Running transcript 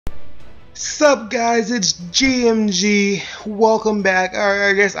Sup guys, it's GMG. Welcome back. Or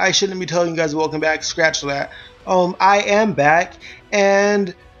I guess I shouldn't be telling you guys welcome back. Scratch that. I am back,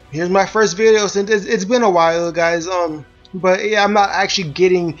 and here's my first video since it's been a while, guys. But yeah, I'm not actually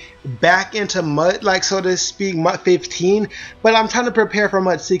getting back into MUT, like so to speak, MUT 15. But I'm trying to prepare for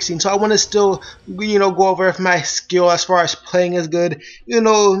MUT 16, so I want to still, go over if my skill as far as playing is good.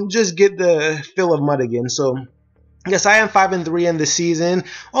 Just get the feel of MUT again. So. Yes, I am 5-3 in the season.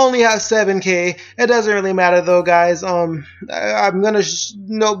 Only have 7K. It doesn't really matter though, guys. I'm gonna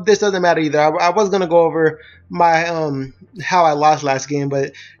no, this doesn't matter either. I was gonna go over my how I lost last game,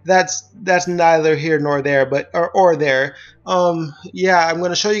 but that's neither here nor there. But or there. Yeah, I'm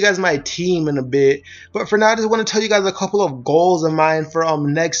gonna show you guys my team in a bit. But for now, I just want to tell you guys a couple of goals of mine for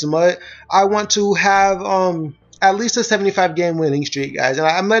next month. I want to have at least a 75 game winning streak, guys, and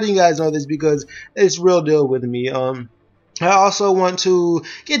I'm letting you guys know this because it's real deal with me. I also want to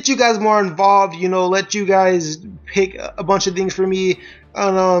get you guys more involved, let you guys pick a bunch of things for me,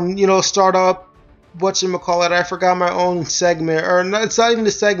 and start up whatchamacallit. I forgot my own segment, or not, it's not even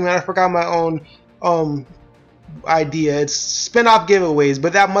a segment. I forgot my own idea. It's spin-off giveaways,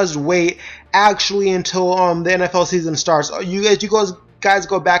 but that must wait actually until the NFL season starts. You guys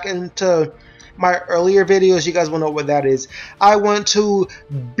go back into my earlier videos, you guys will know what that is. I want to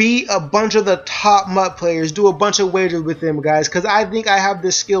beat a bunch of the top MUT players, do a bunch of wagers with them, guys, because I think I have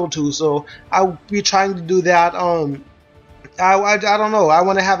the skill to. So I'll be trying to do that. I don't know. I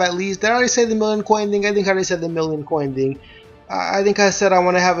want to have at least. Did I already say the million coin thing? I think I already said the million coin thing. I think I said I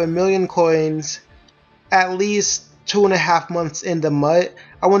want to have 1,000,000 coins at least 2.5 months into MUT.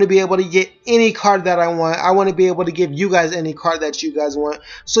 I want to be able to get any card that I want. I want to be able to give you guys any card that you guys want.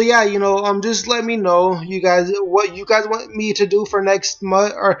 So yeah, just let me know, you guys, what you guys want me to do for next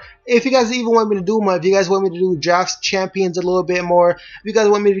MUT, or if you guys even want me to do MUT. If you guys want me to do drafts champions a little bit more, if you guys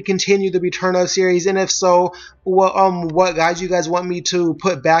want me to continue the Return of series, and if so, what guys you guys want me to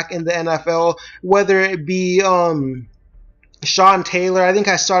put back in the NFL, whether it be Sean Taylor. I think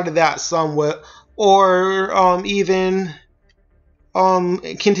I started that somewhat. Or even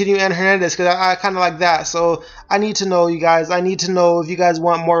continue Aaron Hernandez, because I kind of like that. So I need to know, you guys. I need to know if you guys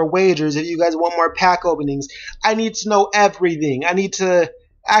want more wagers, if you guys want more pack openings. I need to know everything. I need to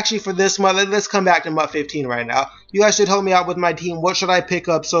actually, for this month, let's come back to MUT 15 right now. You guys should help me out with my team. What should I pick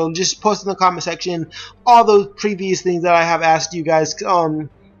up? So just post in the comment section all those previous things that I have asked you guys,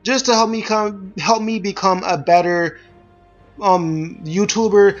 just to help me become a better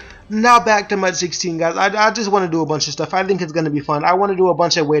YouTuber. Now back to MUT 16, guys. I just want to do a bunch of stuff. I think it's going to be fun. I want to do a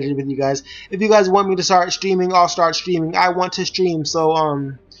bunch of wagers with you guys. If you guys want me to start streaming, I'll start streaming. I want to stream,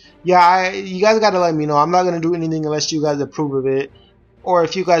 so yeah, you guys got to let me know. I'm not going to do anything unless you guys approve of it, or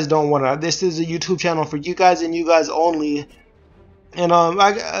if you guys don't want to. This is a YouTube channel for you guys and you guys only, and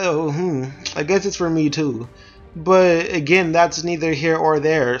I guess it's for me too, but again, that's neither here or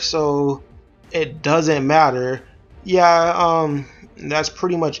there, so it doesn't matter. Yeah, that's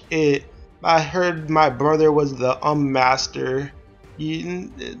pretty much it. I heard my brother was the master.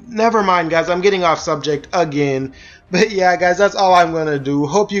 Never mind, guys. I'm getting off subject again. But yeah, guys, that's all I'm gonna do.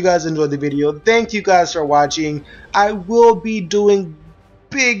 Hope you guys enjoyed the video. Thank you guys for watching. I will be doing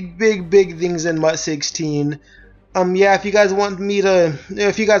big things in MUT 16. Yeah, if you guys want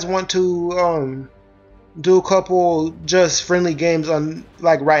to, do a couple just friendly games on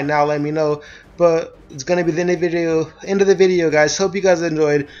right now, let me know. But it's gonna be the end of the video, guys. Hope you guys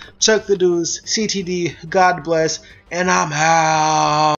enjoyed. Chuck the Deuce, CTD, God bless, and I'm out.